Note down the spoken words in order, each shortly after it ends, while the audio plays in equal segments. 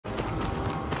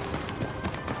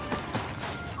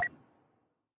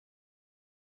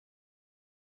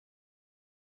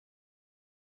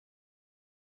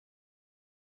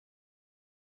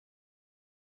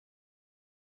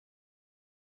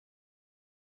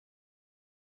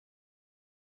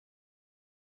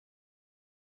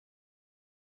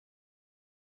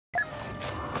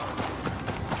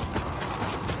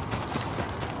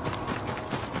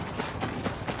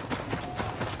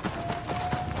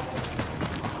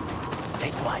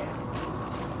quiet.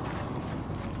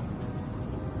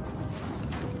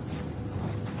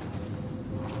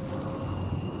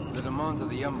 The demands of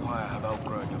the Empire have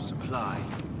outgrown your supply.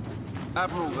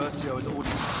 Admiral Versio has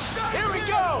ordered... Here we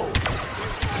go!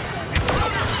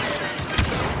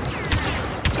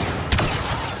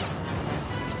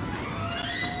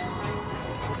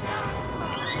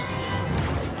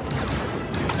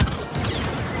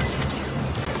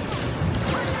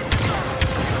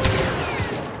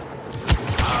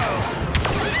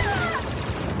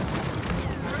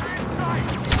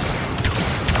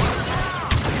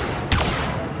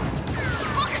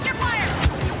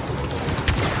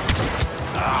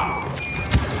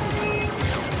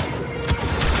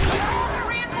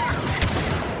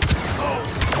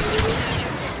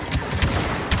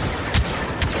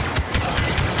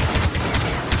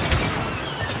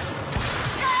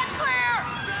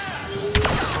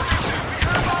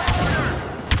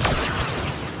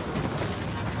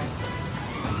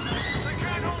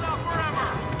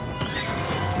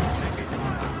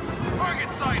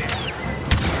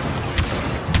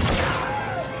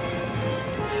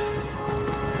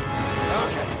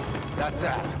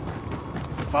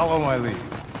 Follow my lead.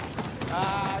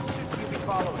 Shouldn't you be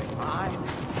following mine?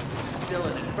 Still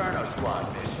an Inferno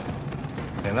Squad mission.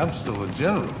 And I'm still a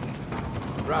general.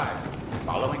 Right.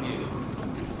 Following you.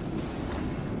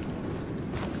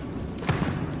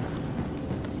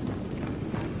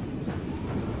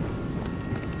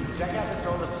 Check out this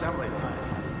old assembly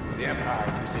line. The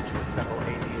Empire used it to assemble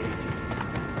AT-ATs.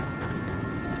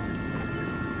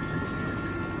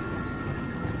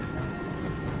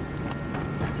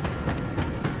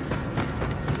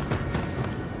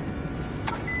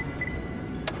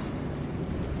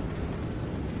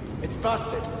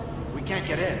 Busted. We can't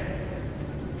get in.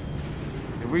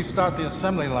 If we start the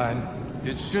assembly line,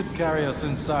 it should carry us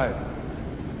inside.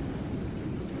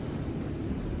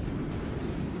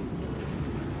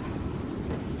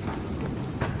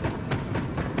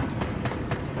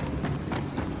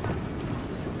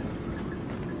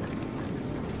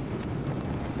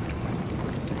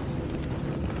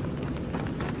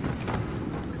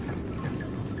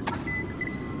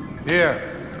 Here,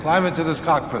 climb into this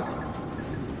cockpit.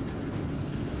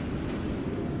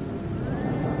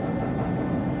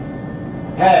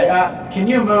 Hey, can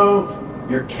you move?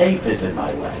 Your cape is in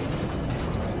my way.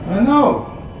 I know.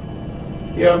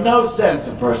 You have no sense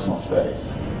of personal space.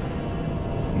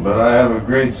 But I have a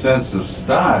great sense of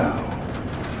style.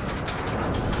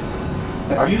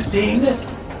 Are you seeing this?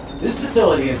 This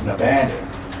facility isn't abandoned.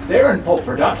 They're in full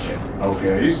production.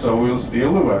 Okay, so we'll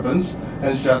steal the weapons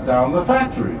and shut down the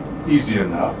factory. Easy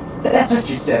enough. That's what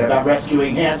you said about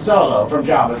rescuing Han Solo from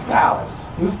Jabba's palace.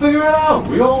 We'll figure it out.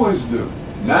 We always do.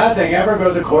 Nothing ever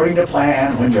goes according to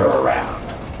plan when you're around.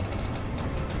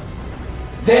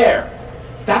 There!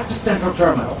 That's the central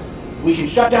terminal. We can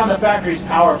shut down the factory's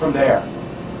power from there.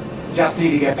 Just need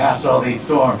to get past all these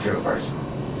stormtroopers.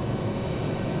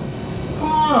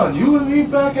 Come on, you and me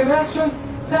back in action?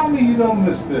 Tell me you don't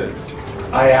miss this.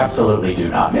 I absolutely do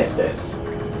not miss this.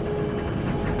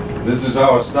 This is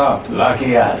our stop.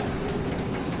 Lucky us.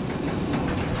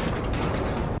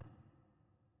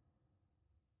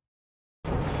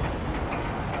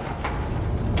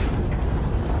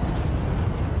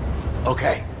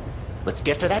 Okay, let's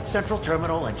get to that central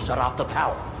terminal and shut off the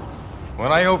power.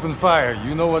 When I open fire,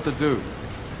 you know what to do.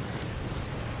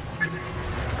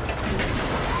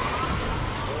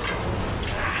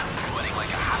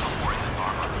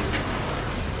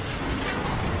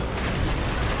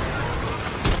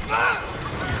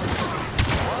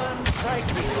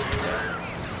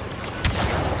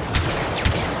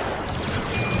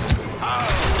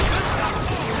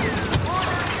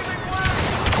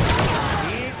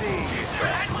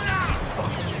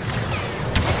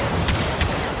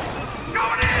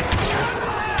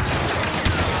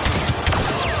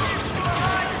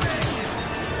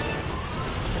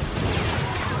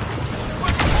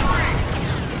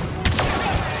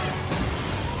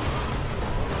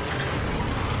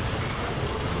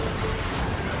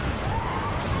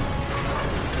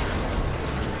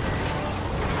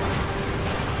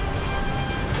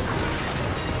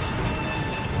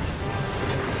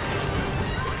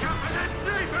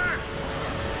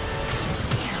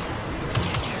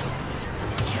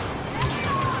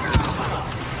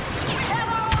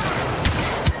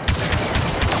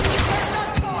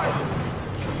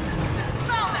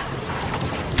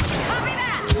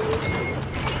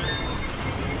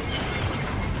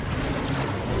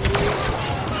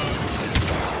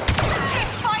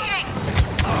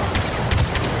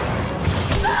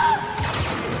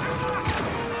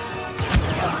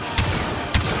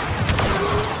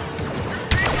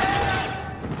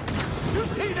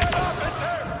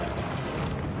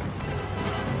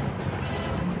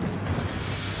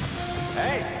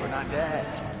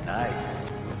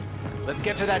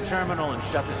 get to that terminal and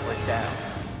shut this place down.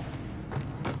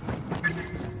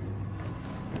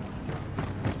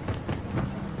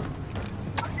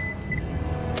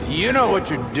 You know what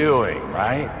you're doing,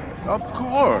 right? Of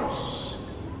course.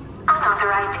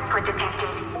 Unauthorized input detected.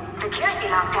 Security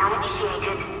lockdown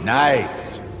initiated.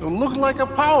 Nice. It looked like a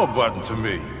power button to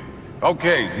me.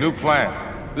 Okay, new plan.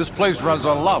 This place runs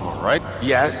on lava, right?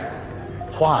 Yes?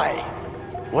 Why?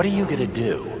 What are you gonna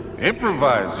do?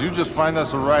 Improvise. You just find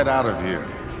us a ride out of here.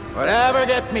 Whatever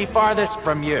gets me farthest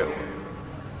from you.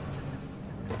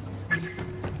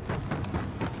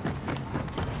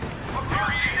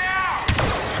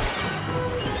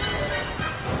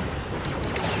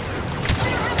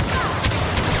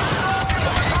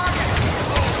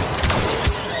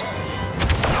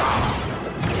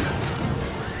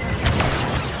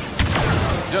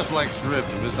 Just like Strip,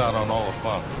 you miss out on all the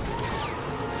fun.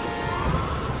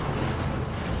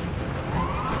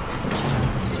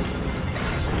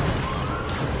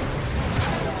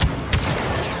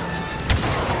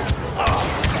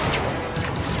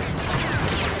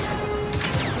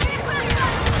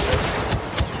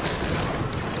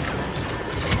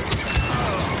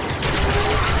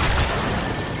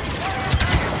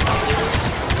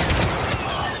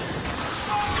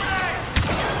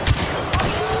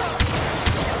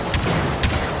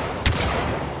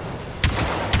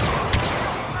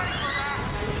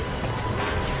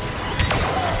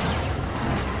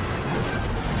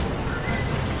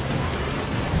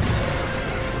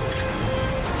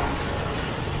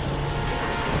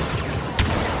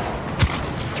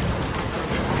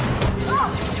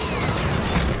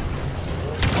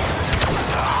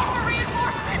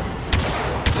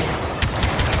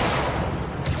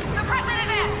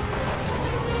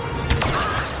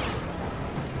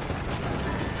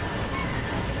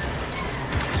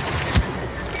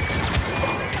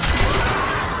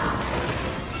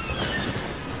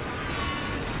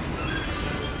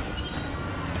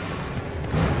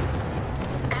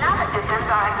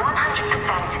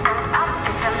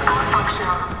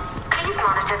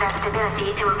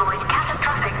 To avoid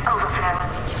catastrophic overflow.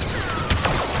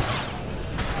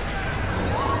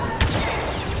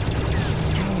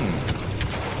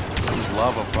 Those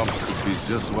lava pumps could be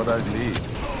just what I need.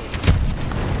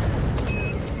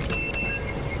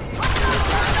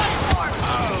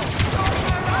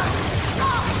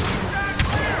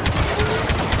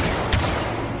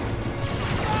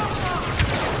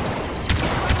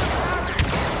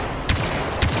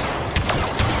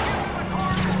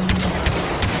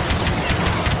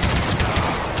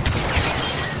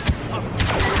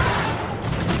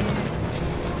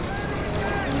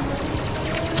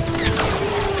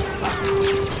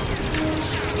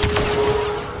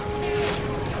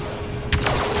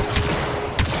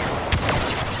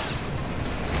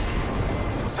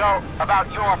 So,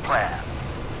 about your plan.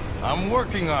 I'm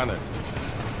working on it.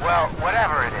 Well,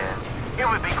 whatever it is, it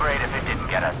would be great if it didn't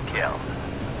get us killed.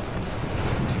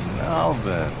 Now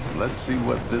then, let's see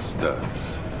what this does.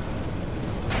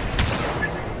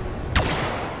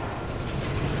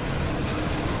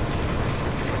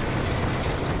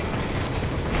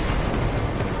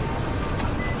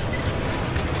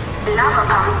 Lava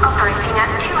pump operating at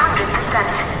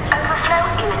 200%. Overflow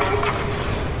imminent.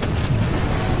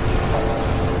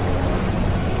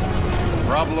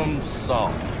 Problem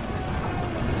solved.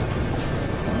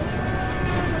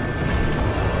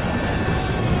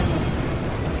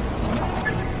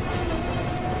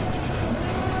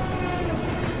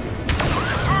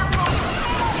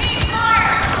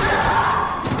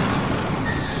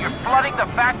 You're flooding the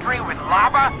factory with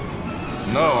lava?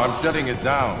 No, I'm shutting it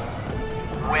down.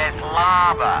 With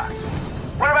lava.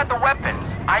 What about the weapons?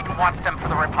 Ike wants them for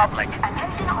the Republic.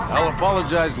 I'll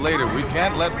apologize later. We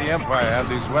can't let the Empire have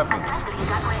these weapons.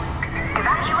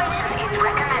 Evacuation is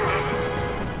recommended.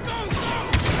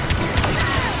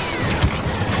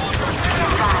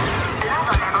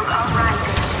 Lava levels are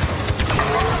rising.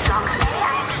 Assembly blocks A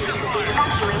and B should be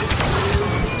evacuated.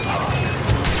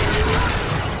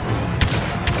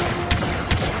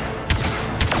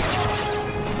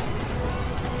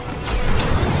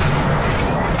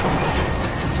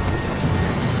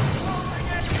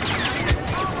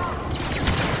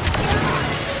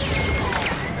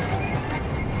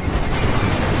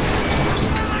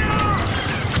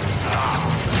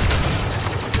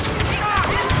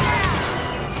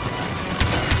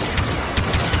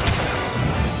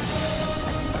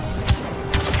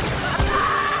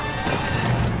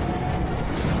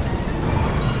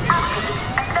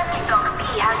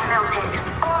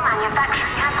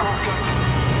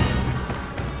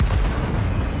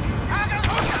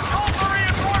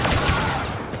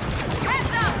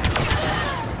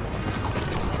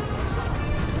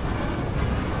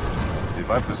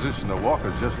 position the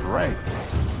walker just right.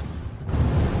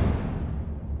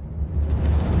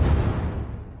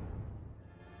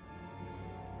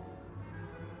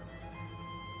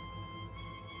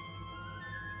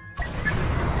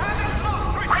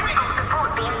 Critical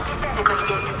support being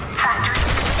disintegrated. Factory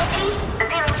efficiency 0%.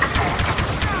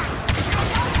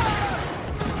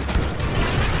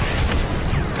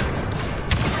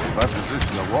 If I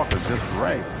position the walker just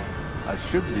right, I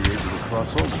should be able to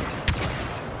cross over.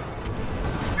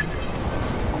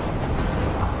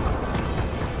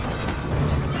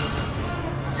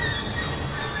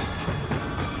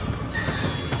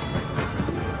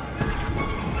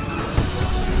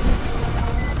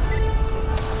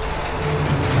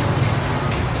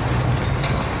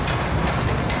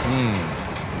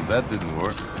 That didn't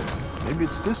work. Maybe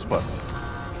it's this button.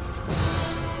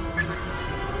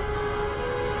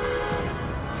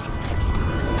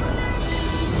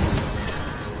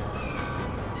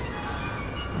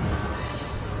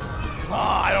 Oh,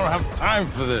 I don't have time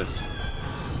for this.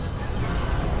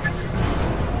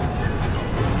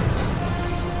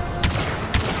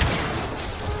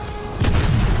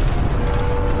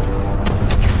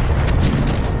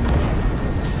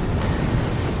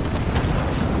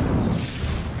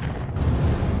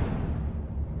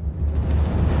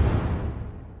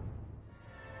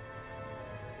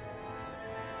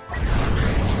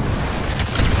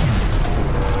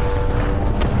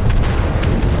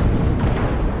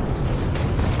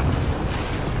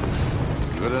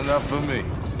 Good enough for me.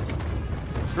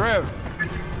 Trev,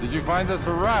 did you find us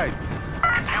a ride?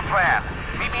 New plan.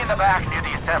 Meet me in the back near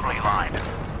the assembly line.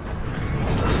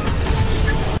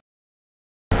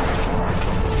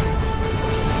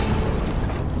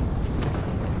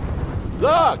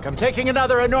 Look, I'm taking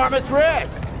another enormous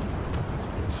risk.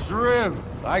 Trev,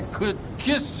 I could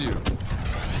kiss you.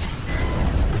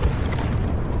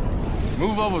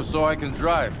 Move over so I can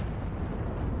drive.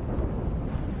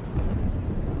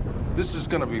 This is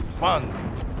gonna be fun.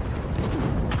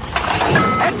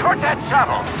 Head towards that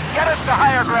shuttle. Get us to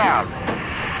higher ground.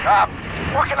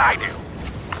 What can I do?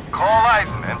 Call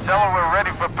Aiden and tell her we're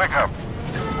ready for pickup.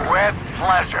 With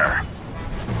pleasure.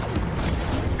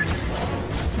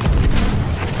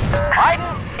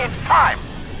 Aiden, it's time.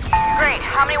 Great.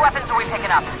 How many weapons are we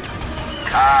picking up?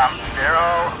 0.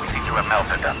 We seem to have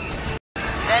melted them.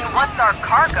 Then what's our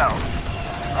cargo?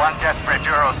 One desperate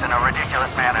Duros and a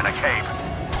ridiculous man in a cape.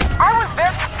 I was very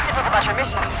specific about your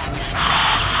mission.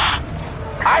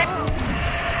 Aiden?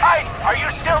 Aiden, are you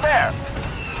still there?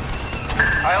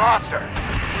 I lost her.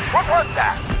 What was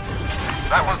that?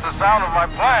 That was the sound of my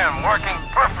plan working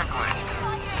perfectly.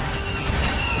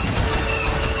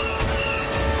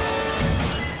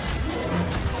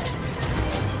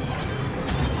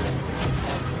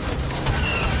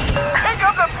 Pick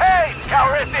up the pace,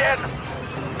 Calrissian!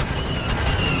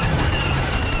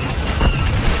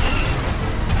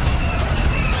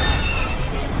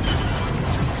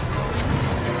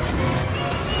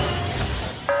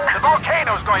 The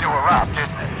volcano's going to erupt,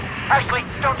 isn't it? Actually,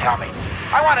 don't tell me.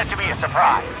 I want it to be a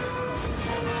surprise.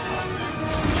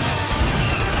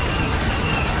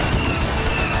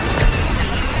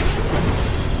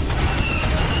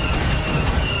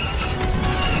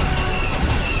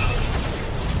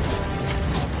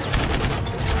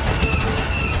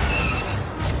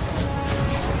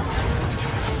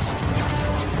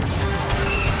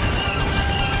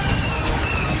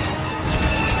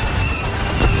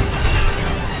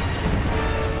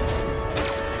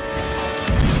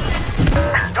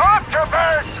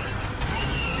 Stormtroopers!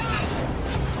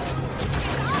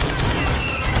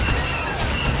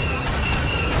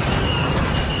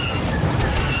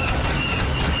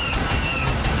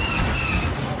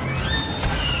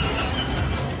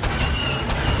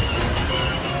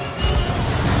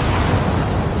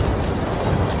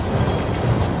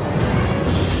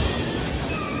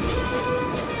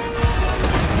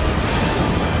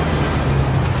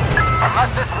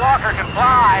 Unless this walker can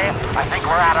fly, I think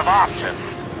we're out of options.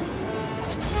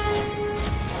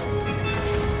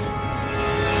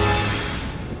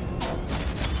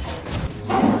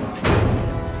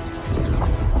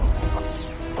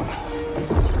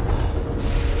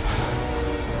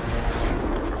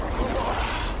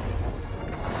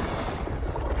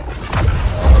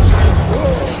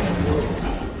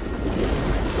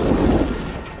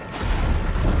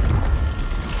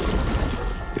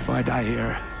 If I die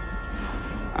here,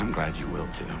 I'm glad you will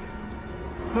too.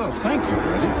 Well, thank you,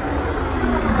 buddy.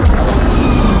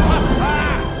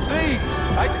 See?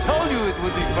 I told you it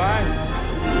would be fine.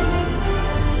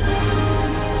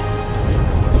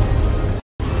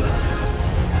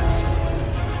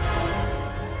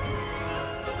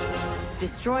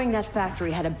 Destroying that factory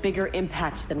had a bigger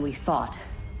impact than we thought.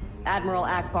 Admiral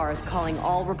Akbar is calling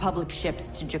all Republic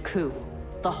ships to Jakku.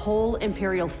 The whole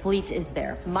Imperial fleet is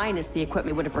there, minus the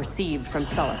equipment we would have received from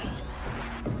Sullust.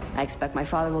 I expect my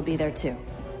father will be there too.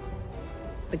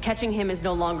 But catching him is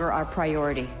no longer our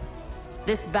priority.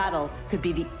 This battle could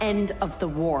be the end of the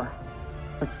war.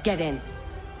 Let's get in,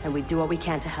 and we do what we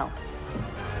can to help.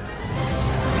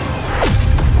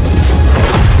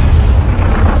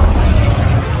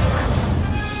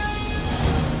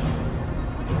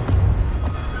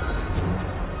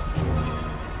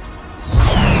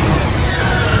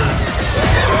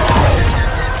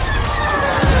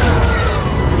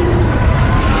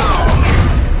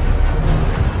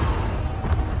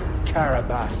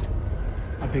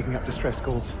 I'm picking up distress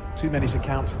calls. Too many to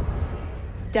count.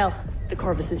 Del, the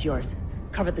Corvus is yours.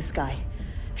 Cover the sky.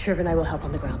 Shriv and I will help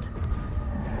on the ground.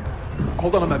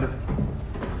 Hold on a moment.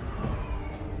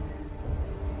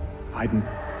 Aiden.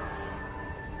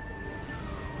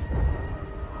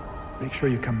 Make sure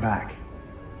you come back.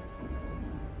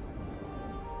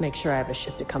 Make sure I have a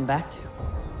ship to come back to.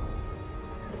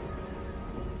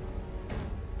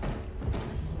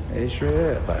 Hey,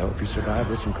 Shriv, I hope you survive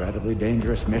this incredibly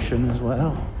dangerous mission as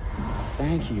well.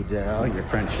 Thank you, Del. Your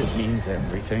friendship means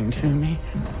everything to me.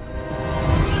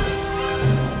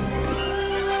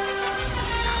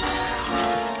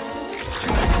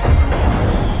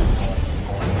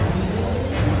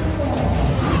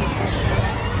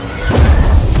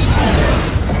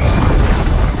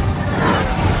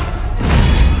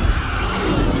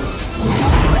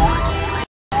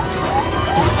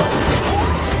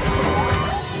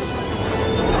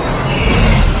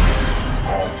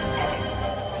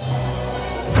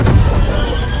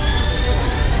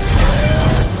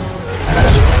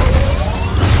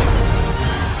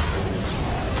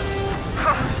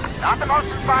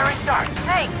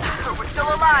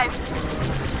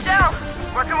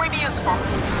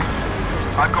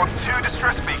 I've got 2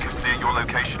 distress beacons near your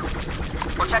location.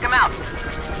 We'll check them out.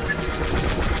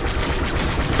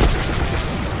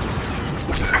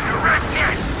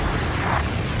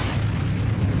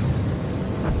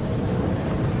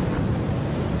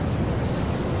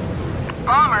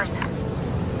 Bombers.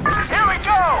 Here we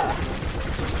go!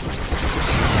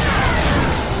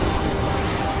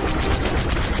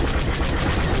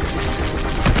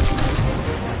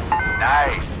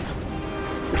 Nice.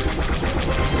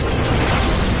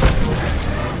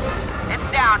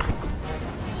 It's down.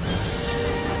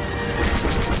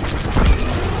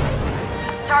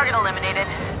 Target eliminated.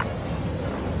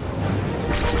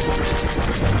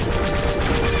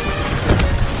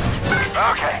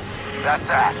 Okay, that's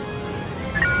that.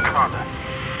 Commander,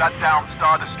 that downed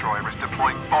Star Destroyer is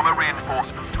deploying bomber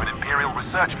reinforcements to an Imperial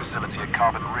research facility at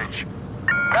Carbon Ridge.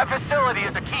 That facility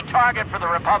is a key target for the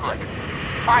Republic.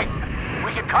 Aiden,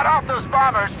 we can cut off those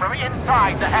bombers from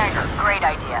inside the hangar. Great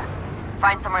idea.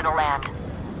 Find somewhere to land.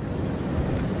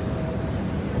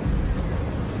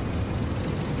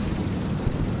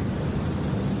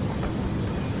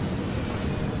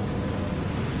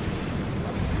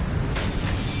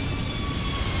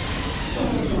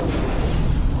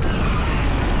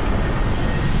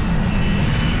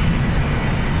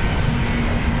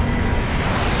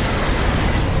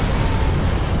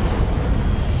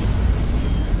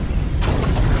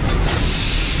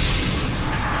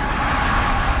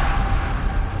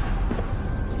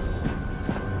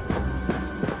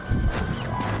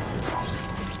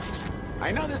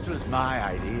 I know this was my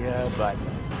idea, but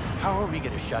how are we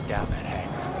gonna shut down that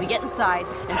hangar? We get inside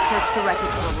and search the wreckage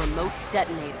for remote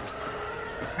detonators.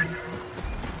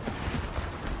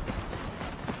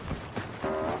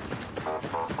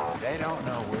 They don't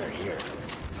know we're here.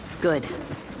 Good.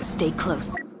 Stay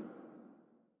close.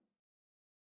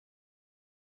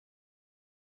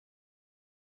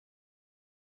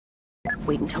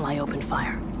 Wait until I open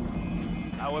fire.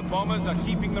 Our bombers are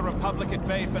keeping the Republic at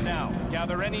bay for now.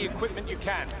 Gather any equipment you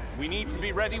can. We need to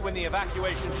be ready when the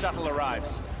evacuation shuttle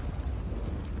arrives.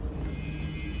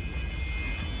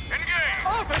 Engage!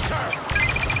 Officer!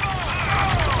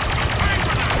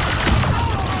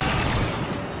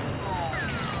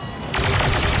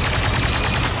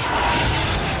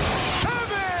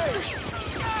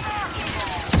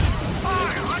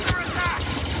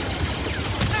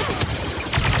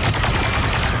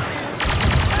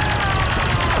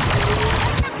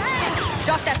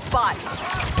 Shock that spot.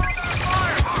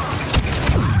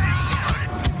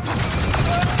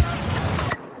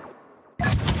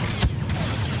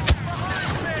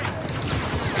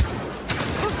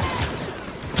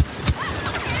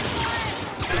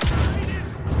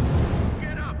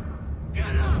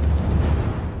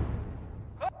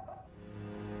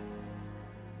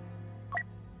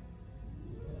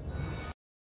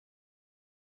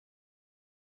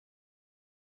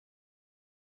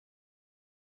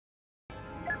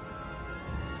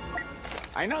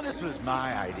 I know this was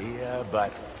my idea,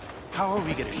 but how are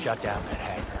we gonna shut down that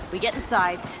hangar? We get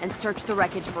inside and search the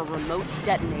wreckage for remote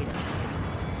detonators.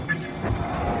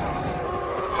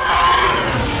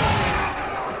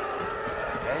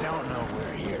 They don't know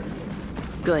we're here.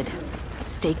 Good.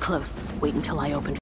 Stay close. Wait until I open